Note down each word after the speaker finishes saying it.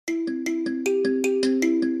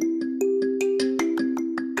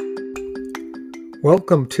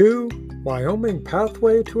Welcome to Wyoming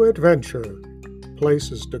Pathway to Adventure,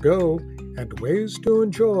 places to go and ways to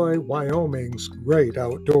enjoy Wyoming's great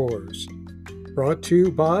outdoors. Brought to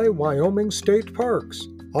you by Wyoming State Parks,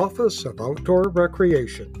 Office of Outdoor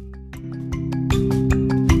Recreation.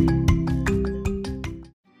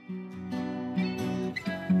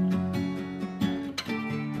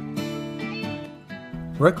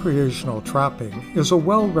 Recreational trapping is a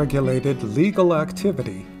well-regulated legal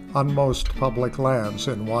activity on most public lands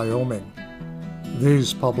in Wyoming.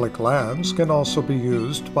 These public lands can also be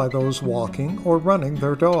used by those walking or running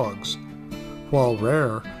their dogs. While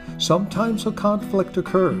rare, sometimes a conflict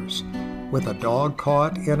occurs, with a dog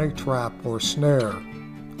caught in a trap or snare.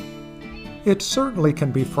 It certainly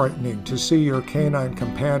can be frightening to see your canine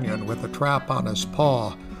companion with a trap on his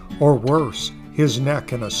paw, or worse, his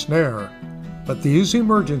neck in a snare, but these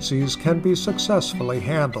emergencies can be successfully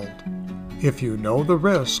handled if you know the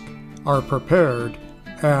risk, are prepared,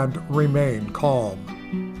 and remain calm.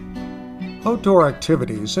 Outdoor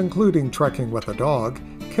activities, including trekking with a dog,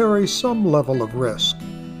 carry some level of risk.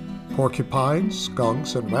 Porcupines,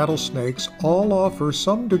 skunks, and rattlesnakes all offer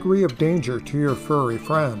some degree of danger to your furry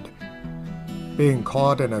friend. Being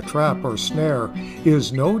caught in a trap or snare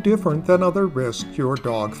is no different than other risks your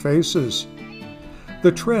dog faces.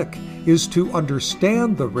 The trick is to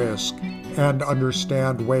understand the risk and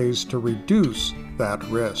understand ways to reduce that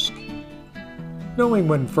risk. Knowing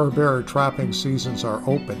when fur-bearer trapping seasons are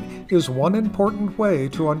open is one important way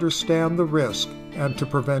to understand the risk and to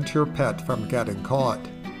prevent your pet from getting caught.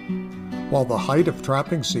 While the height of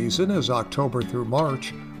trapping season is October through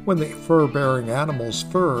March, when the fur-bearing animal's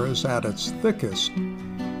fur is at its thickest,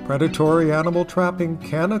 predatory animal trapping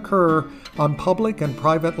can occur on public and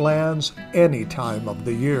private lands any time of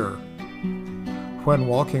the year. When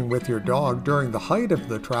walking with your dog during the height of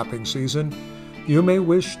the trapping season, you may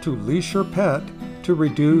wish to leash your pet to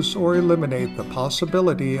reduce or eliminate the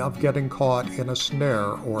possibility of getting caught in a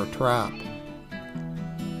snare or trap.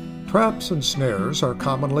 Traps and snares are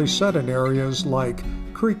commonly set in areas like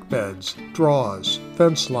creek beds, draws,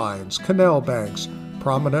 fence lines, canal banks,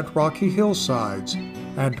 prominent rocky hillsides,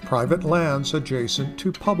 and private lands adjacent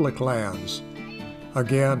to public lands.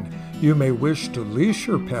 Again, you may wish to leash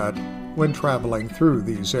your pet when traveling through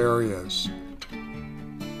these areas.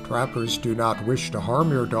 Trappers do not wish to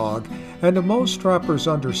harm your dog, and most trappers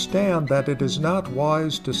understand that it is not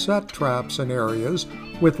wise to set traps in areas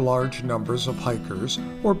with large numbers of hikers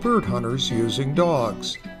or bird hunters using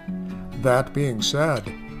dogs. That being said,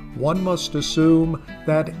 one must assume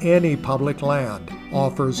that any public land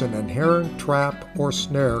offers an inherent trap or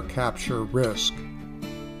snare capture risk.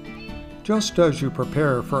 Just as you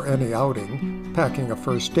prepare for any outing, packing a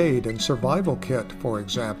first aid and survival kit, for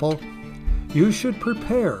example, you should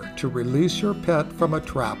prepare to release your pet from a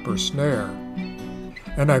trap or snare.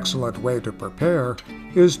 An excellent way to prepare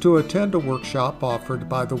is to attend a workshop offered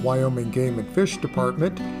by the Wyoming Game and Fish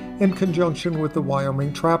Department in conjunction with the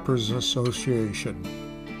Wyoming Trappers Association.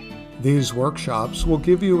 These workshops will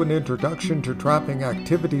give you an introduction to trapping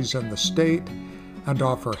activities in the state and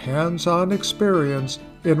offer hands-on experience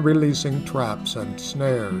in releasing traps and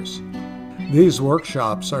snares. These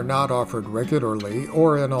workshops are not offered regularly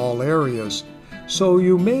or in all areas, so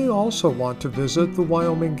you may also want to visit the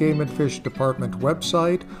Wyoming Game and Fish Department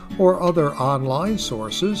website or other online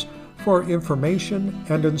sources for information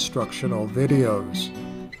and instructional videos.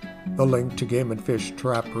 The link to Game and Fish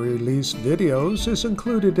trap release videos is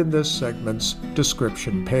included in this segment's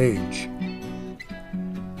description page.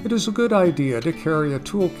 It is a good idea to carry a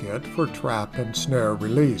toolkit for trap and snare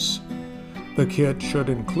release. The kit should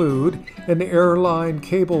include an airline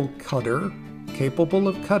cable cutter capable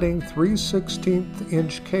of cutting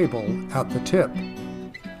 3/16-inch cable at the tip.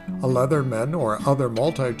 A Leatherman or other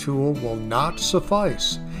multi-tool will not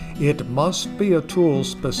suffice. It must be a tool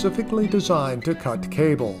specifically designed to cut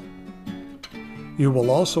cable. You will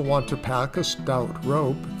also want to pack a stout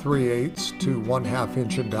rope 3/8 to 1/2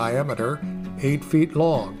 inch in diameter, 8 feet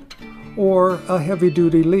long, or a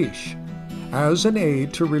heavy-duty leash, as an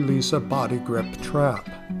aid to release a body grip trap.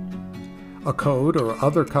 A coat or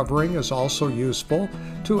other covering is also useful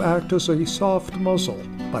to act as a soft muzzle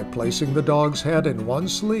by placing the dog's head in one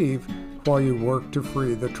sleeve while you work to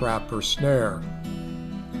free the trap or snare.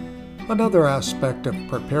 Another aspect of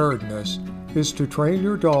preparedness is to train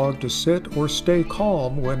your dog to sit or stay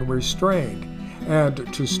calm when restrained and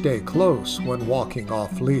to stay close when walking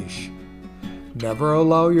off leash. Never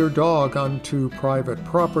allow your dog onto private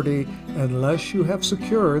property unless you have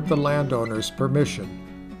secured the landowner's permission.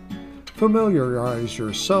 Familiarize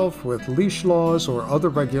yourself with leash laws or other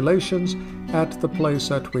regulations at the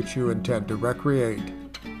place at which you intend to recreate.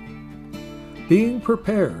 Being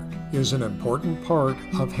prepared is an important part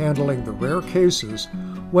of handling the rare cases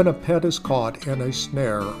when a pet is caught in a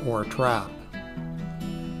snare or trap.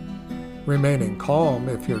 Remaining calm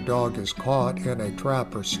if your dog is caught in a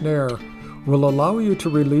trap or snare will allow you to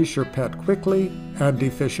release your pet quickly and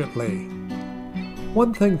efficiently.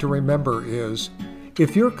 One thing to remember is,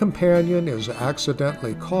 if your companion is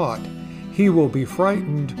accidentally caught, he will be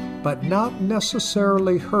frightened but not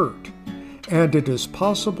necessarily hurt, and it is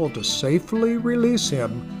possible to safely release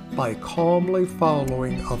him by calmly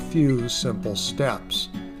following a few simple steps.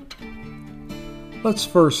 Let's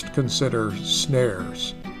first consider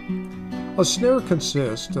snares. A snare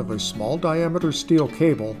consists of a small diameter steel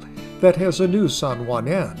cable that has a noose on one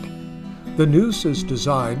end. The noose is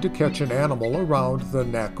designed to catch an animal around the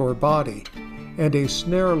neck or body, and a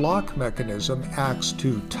snare lock mechanism acts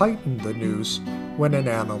to tighten the noose when an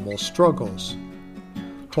animal struggles.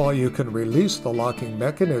 While you can release the locking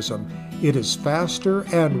mechanism, it is faster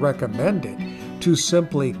and recommended to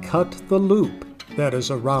simply cut the loop that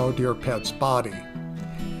is around your pet's body.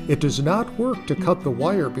 It does not work to cut the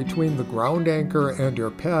wire between the ground anchor and your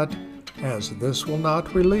pet, as this will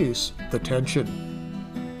not release the tension.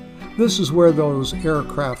 This is where those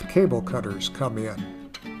aircraft cable cutters come in.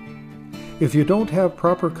 If you don't have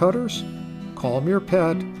proper cutters, calm your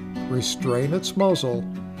pet, restrain its muzzle,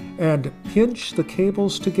 and pinch the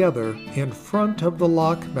cables together in front of the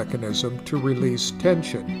lock mechanism to release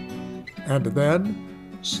tension, and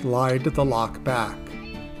then slide the lock back.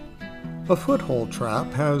 A foothold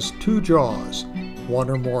trap has two jaws, one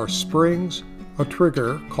or more springs, a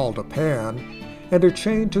trigger called a pan, and a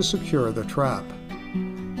chain to secure the trap.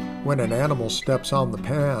 When an animal steps on the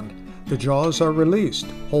pan, the jaws are released,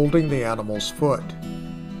 holding the animal's foot.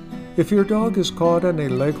 If your dog is caught in a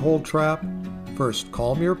leg hold trap, first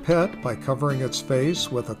calm your pet by covering its face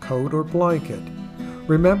with a coat or blanket.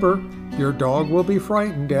 Remember, your dog will be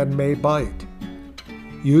frightened and may bite.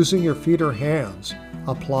 Using your feet or hands,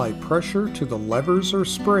 apply pressure to the levers or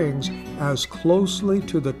springs as closely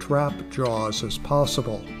to the trap jaws as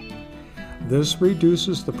possible. This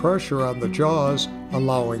reduces the pressure on the jaws,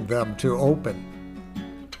 allowing them to open.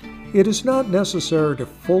 It is not necessary to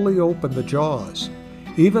fully open the jaws.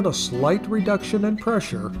 Even a slight reduction in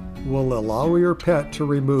pressure will allow your pet to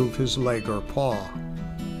remove his leg or paw.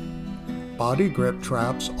 Body grip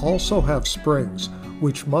traps also have springs,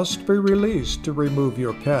 which must be released to remove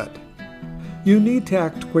your pet. You need to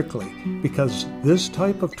act quickly because this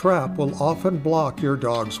type of trap will often block your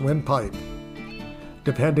dog's windpipe.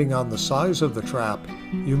 Depending on the size of the trap,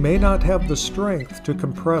 you may not have the strength to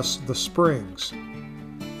compress the springs.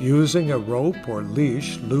 Using a rope or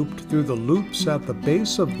leash looped through the loops at the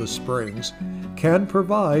base of the springs can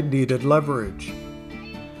provide needed leverage.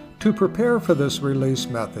 To prepare for this release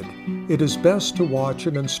method, it is best to watch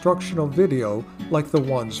an instructional video like the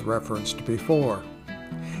ones referenced before.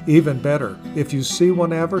 Even better, if you see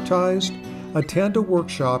one advertised, attend a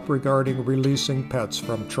workshop regarding releasing pets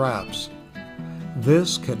from traps.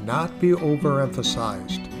 This cannot be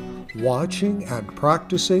overemphasized. Watching and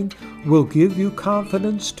practicing will give you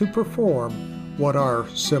confidence to perform what are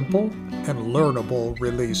simple and learnable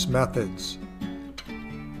release methods.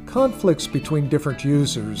 Conflicts between different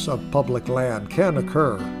users of public land can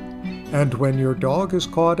occur, and when your dog is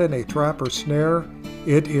caught in a trap or snare,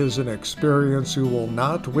 it is an experience you will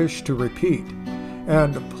not wish to repeat,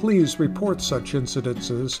 and please report such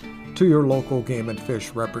incidences to your local Game and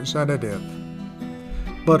Fish representative.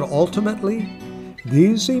 But ultimately,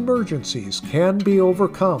 these emergencies can be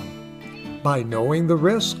overcome by knowing the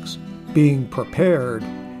risks, being prepared,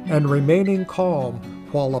 and remaining calm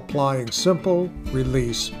while applying simple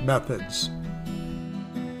release methods.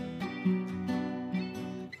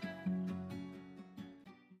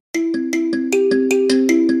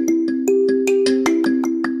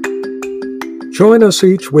 Join us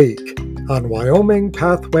each week on Wyoming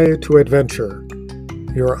Pathway to Adventure.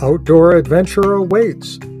 Your outdoor adventure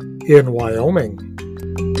awaits in Wyoming.